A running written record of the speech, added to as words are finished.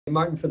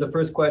Martin, for the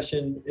first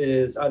question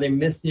is, are they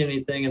missing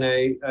anything? And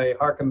I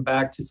harken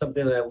back to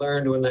something that I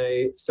learned when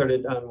I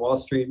started on Wall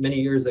Street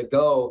many years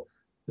ago,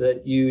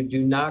 that you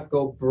do not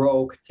go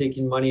broke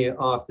taking money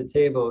off the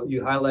table.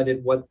 You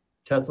highlighted what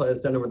Tesla has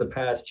done over the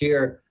past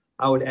year.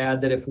 I would add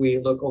that if we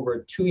look over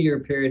a 2-year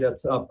period,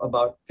 that's up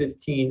about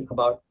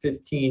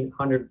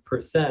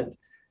 1,500%.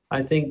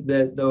 I think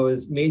that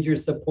those major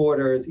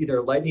supporters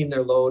either lightening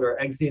their load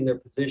or exiting their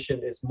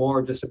position is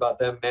more just about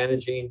them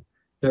managing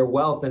their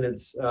wealth, and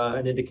it's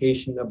an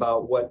indication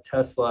about what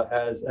Tesla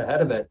has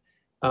ahead of it.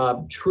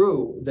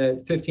 True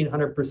that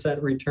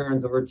 1,500%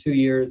 returns over 2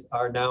 years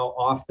are now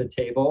off the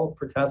table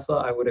for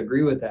Tesla. I would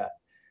agree with that.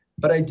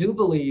 But I do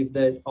believe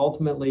that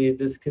ultimately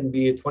this can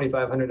be a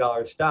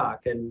 $2,500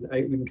 stock, and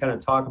we can kind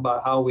of talk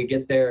about how we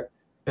get there.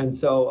 And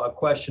so a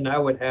question I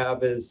would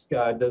have is,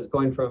 does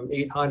going from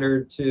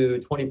 800 to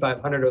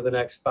 2,500 over the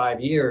next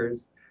 5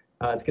 years,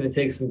 it's going to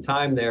take some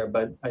time there,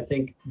 but I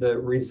think the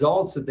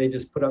results that they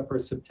just put up for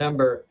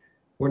September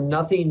were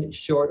nothing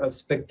short of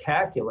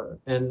spectacular.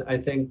 And I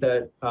think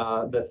that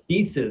the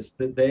thesis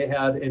that they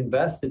had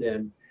invested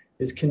in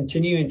is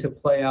continuing to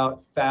play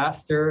out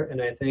faster,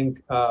 and I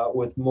think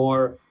with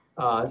more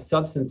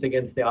substance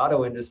against the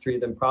auto industry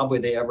than probably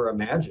they ever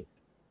imagined.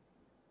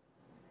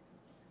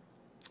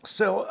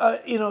 So,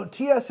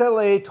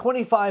 TSLA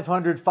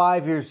 2,500,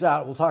 5 years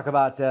out. We'll talk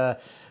about,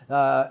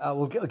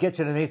 we'll get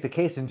you to make the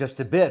case in just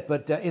a bit.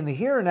 But in the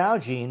here and now,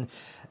 Gene,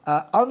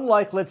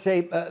 unlike, let's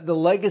say, the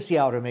legacy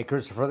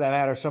automakers, for that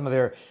matter, some of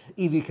their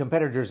EV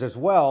competitors as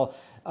well,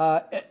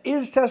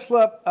 is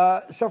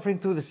Tesla suffering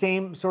through the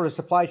same sort of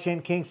supply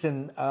chain kinks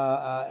and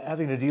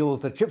having to deal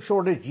with the chip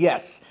shortage?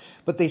 Yes.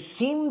 But they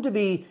seem to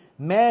be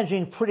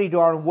managing pretty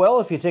darn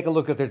well. If you take a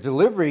look at their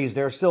deliveries,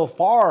 they're still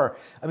far.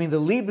 I mean, the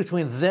lead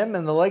between them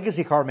and the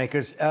legacy car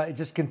makers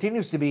just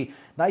continues to be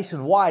nice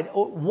and wide.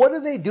 What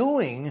are they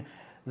doing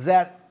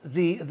that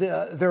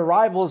their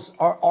rivals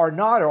are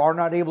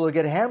not able to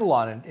get a handle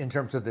on in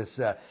terms of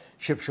this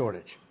chip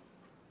shortage?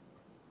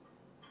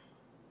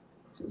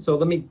 So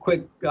let me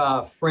quick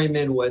frame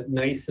in what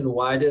nice and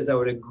wide is. I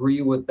would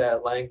agree with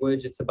that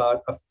language. It's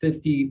about a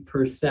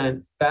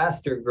 50%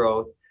 faster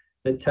growth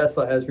that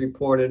Tesla has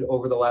reported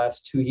over the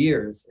last 2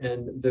 years.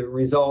 And the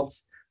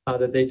results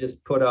that they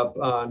just put up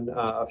on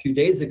a few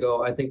days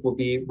ago, I think will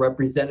be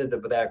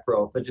representative of that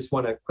growth. I just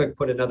want to quick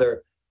put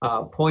another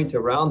point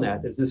around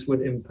that, is this would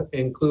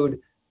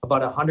include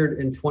about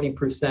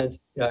 120%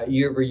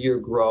 year-over-year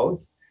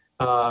growth.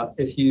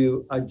 If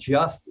you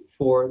adjust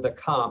for the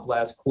comp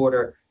last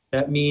quarter,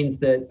 that means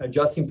that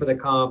adjusting for the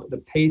comp, the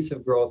pace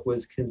of growth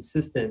was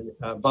consistent,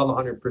 above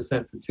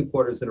 100% for 2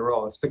 quarters in a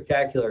row.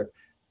 Spectacular.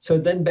 So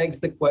it then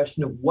begs the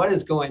question of what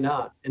is going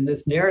on in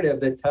this narrative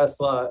that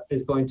Tesla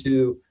is going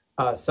to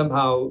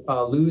somehow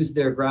lose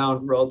their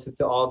ground relative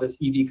to all this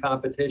EV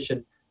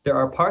competition. There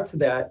are parts of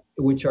that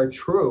which are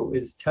true,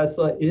 is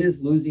Tesla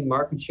is losing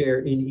market share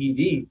in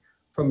EV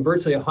from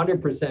virtually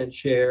 100%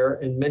 share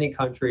in many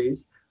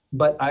countries.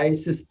 But I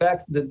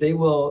suspect that they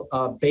will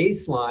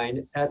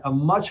baseline at a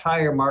much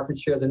higher market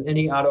share than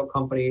any auto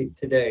company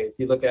today. If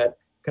you look at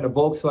kind of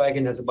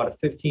Volkswagen has about a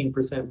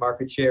 15%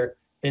 market share.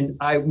 And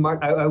I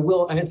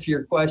will answer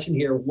your question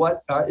here.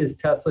 What is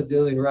Tesla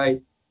doing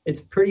right?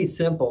 It's pretty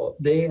simple.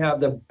 They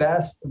have the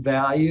best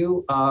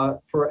value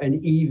for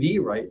an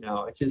EV right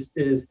now. It just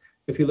is,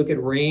 if you look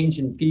at range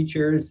and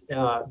features,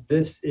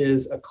 this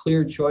is a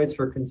clear choice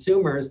for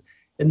consumers.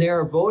 And they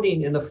are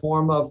voting in the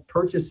form of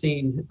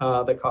purchasing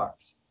the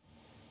cars.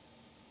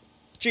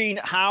 Gene,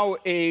 how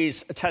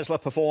is Tesla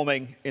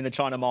performing in the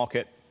China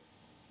market?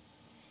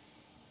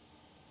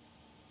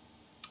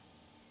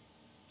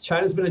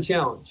 China's been a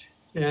challenge.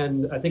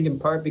 And I think in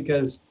part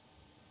because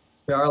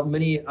there are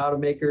many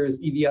automakers,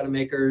 EV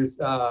automakers,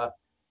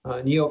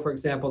 NIO, for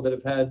example, that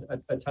have had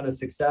a ton of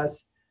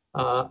success.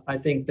 I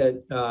think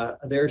that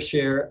their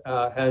share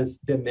has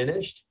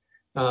diminished.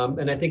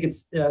 And I think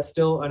it's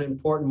still an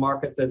important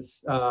market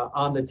that's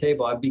on the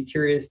table. I'd be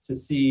curious to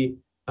see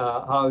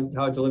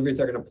how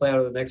deliveries are going to play out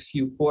over the next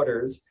few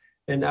quarters.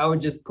 And I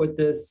would just put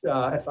this,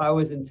 if I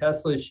was in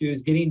Tesla's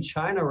shoes, getting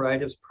China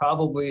right is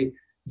probably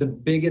the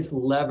biggest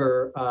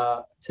lever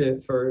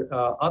for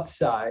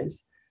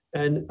upsize.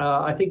 And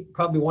I think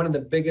probably one of the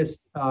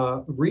biggest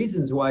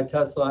reasons why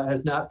Tesla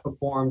has not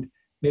performed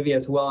maybe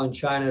as well in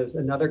China as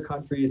in other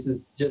countries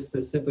is just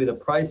simply the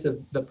price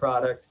of the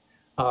product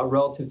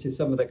relative to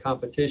some of the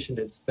competition.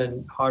 It's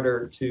been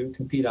harder to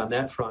compete on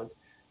that front.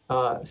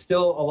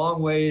 Still a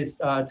long ways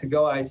to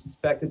go. I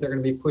suspect that they're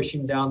going to be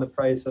pushing down the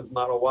price of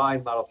Model Y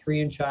and Model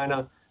 3 in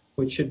China,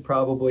 which should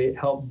probably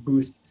help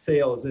boost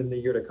sales in the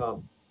year to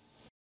come.